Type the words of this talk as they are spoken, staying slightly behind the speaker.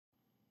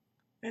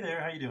Hey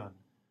there, how you doing?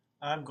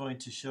 I'm going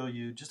to show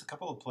you just a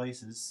couple of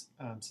places,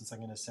 since I'm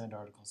going to send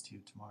articles to you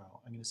tomorrow.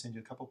 I'm going to send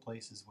you a couple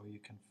places where you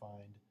can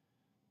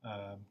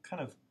find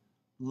kind of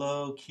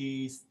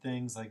low-key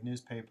things like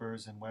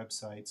newspapers and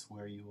websites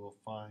where you will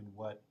find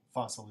what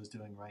Fossil is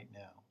doing right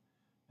now.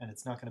 And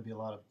it's not going to be a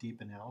lot of deep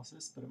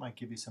analysis, but it might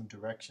give you some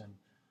direction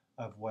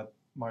of what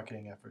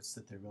marketing efforts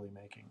that they're really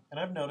making. And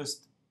I've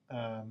noticed,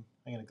 I'm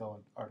going to go on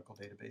article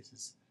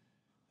databases.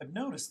 I've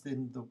noticed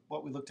in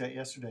what we looked at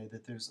yesterday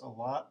that there's a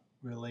lot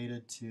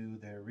related to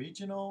their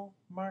regional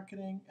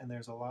marketing and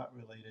there's a lot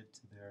related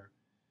to their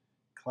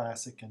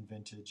classic and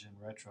vintage and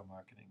retro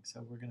marketing.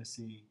 So we're going to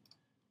see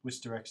which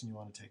direction you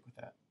want to take with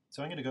that.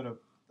 So I'm going to go to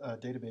a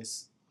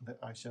database that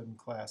I showed in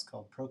class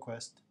called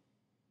ProQuest.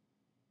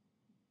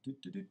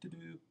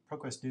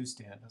 ProQuest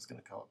Newsstand. I was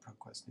going to call it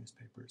ProQuest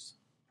Newspapers.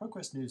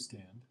 ProQuest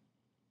Newsstand.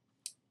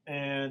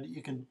 And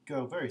you can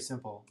go very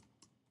simple.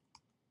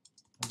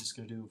 I'm just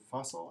going to do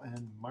fossil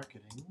and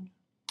marketing.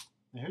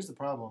 Now here's the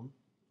problem.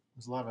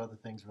 There's a lot of other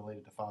things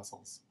related to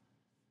fossils.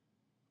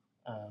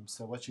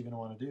 So what you're going to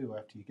want to do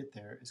after you get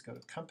there is go to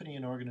company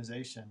and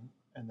organization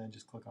and then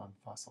just click on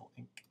Fossil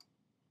Inc.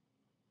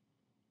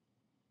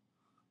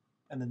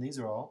 And then these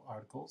are all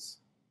articles.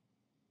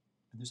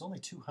 And there's only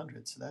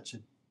 200, so that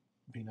should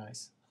be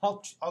nice.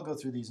 I'll go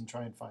through these and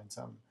try and find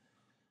some.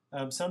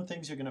 Some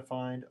things you're going to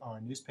find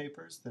are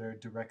newspapers that are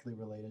directly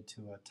related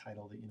to a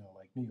title that,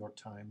 like New York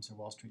Times or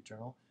Wall Street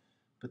Journal.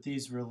 But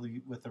these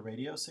really, with the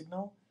radio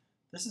signal,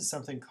 this is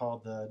something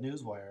called the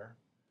Newswire,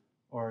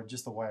 or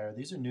just the Wire.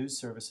 These are news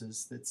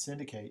services that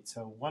syndicate.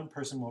 So one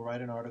person will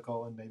write an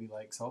article in maybe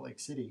like Salt Lake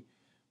City,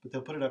 but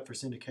they'll put it up for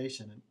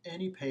syndication. And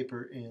any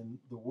paper in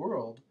the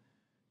world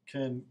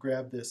can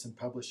grab this and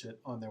publish it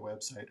on their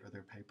website or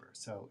their paper.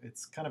 So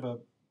it's kind of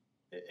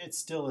it's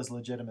still as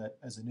legitimate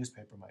as a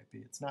newspaper might be.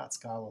 It's not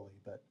scholarly,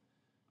 but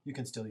you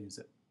can still use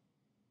it.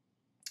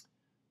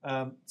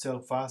 So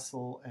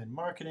fossil and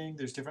marketing,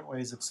 there's different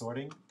ways of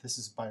sorting. This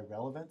is by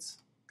relevance.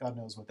 God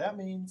knows what that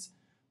means,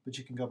 but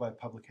you can go by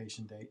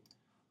publication date.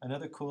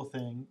 Another cool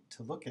thing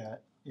to look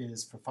at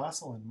is for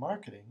fossil and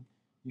marketing,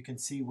 you can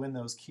see when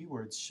those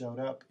keywords showed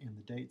up in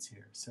the dates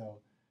here. So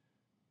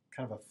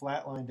kind of a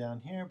flat line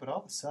down here, but all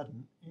of a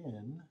sudden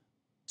in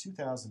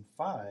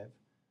 2005,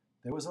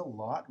 there was a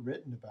lot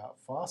written about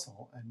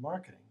fossil and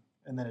marketing,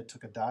 and then it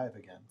took a dive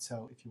again.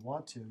 So if you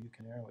want to, you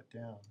can arrow it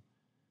down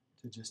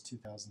to just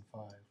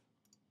 2005,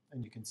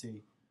 and you can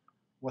see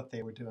what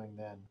they were doing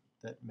then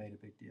that made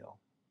a big deal.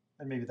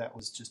 And maybe that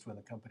was just when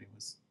the company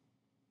was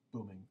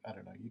booming. I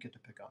don't know. You get to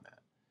pick on that.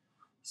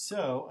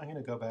 So I'm going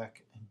to go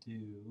back and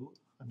do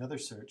another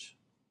search.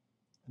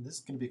 And this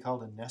is going to be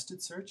called a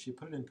nested search. You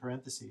put it in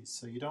parentheses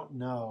so you don't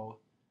know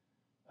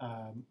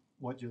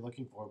what you're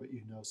looking for, but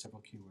you know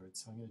several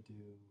keywords. So I'm going to do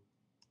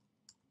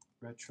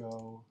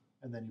retro,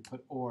 and then you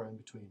put or in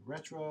between.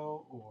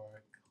 Retro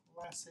or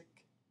classic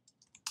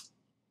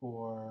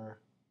or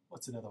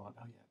what's another one?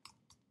 Oh yeah,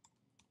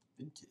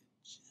 vintage.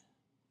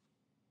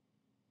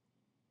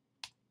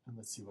 And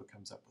let's see what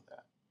comes up with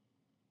that.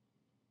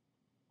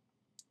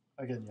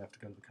 Again, you have to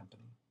go to the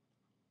company.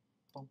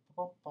 Bum,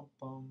 bum, bum,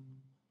 bum.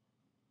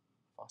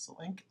 Fossil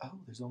Inc. Oh,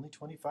 there's only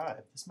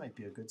 25. This might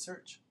be a good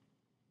search.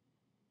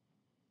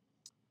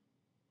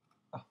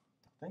 Oh,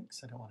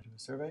 thanks. I don't want to do a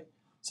survey.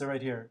 So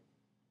right here,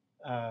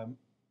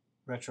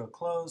 retro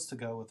clothes to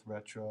go with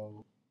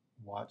retro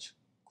watch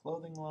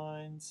clothing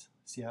lines.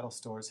 Seattle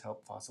stores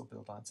help Fossil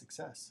build on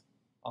success.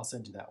 I'll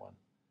send you that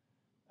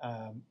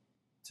one.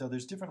 So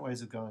there's different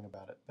ways of going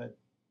about it, but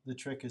the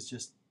trick is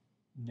just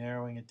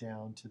narrowing it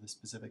down to the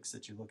specifics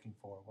that you're looking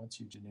for once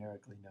you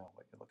generically know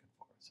what you're looking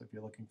for. So if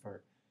you're looking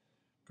for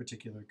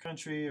particular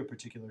country or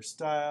particular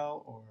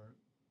style or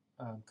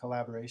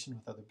collaboration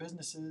with other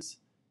businesses,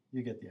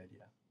 you get the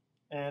idea.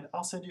 And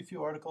I'll send you a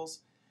few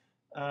articles.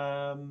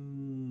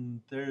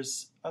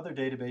 There's other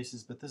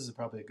databases, but this is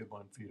probably a good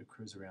one for you to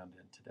cruise around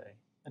in today.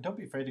 And don't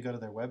be afraid to go to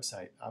their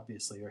website,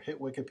 obviously, or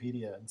hit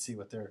Wikipedia and see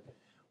what they're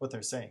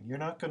saying. You're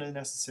not going to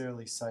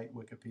necessarily cite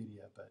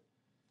Wikipedia, but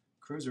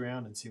cruise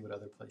around and see what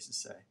other places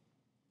say.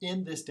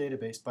 In this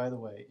database, by the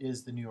way,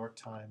 is the New York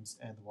Times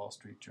and the Wall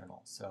Street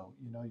Journal. So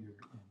you know you're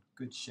in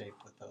good shape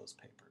with those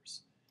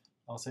papers.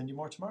 I'll send you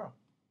more tomorrow.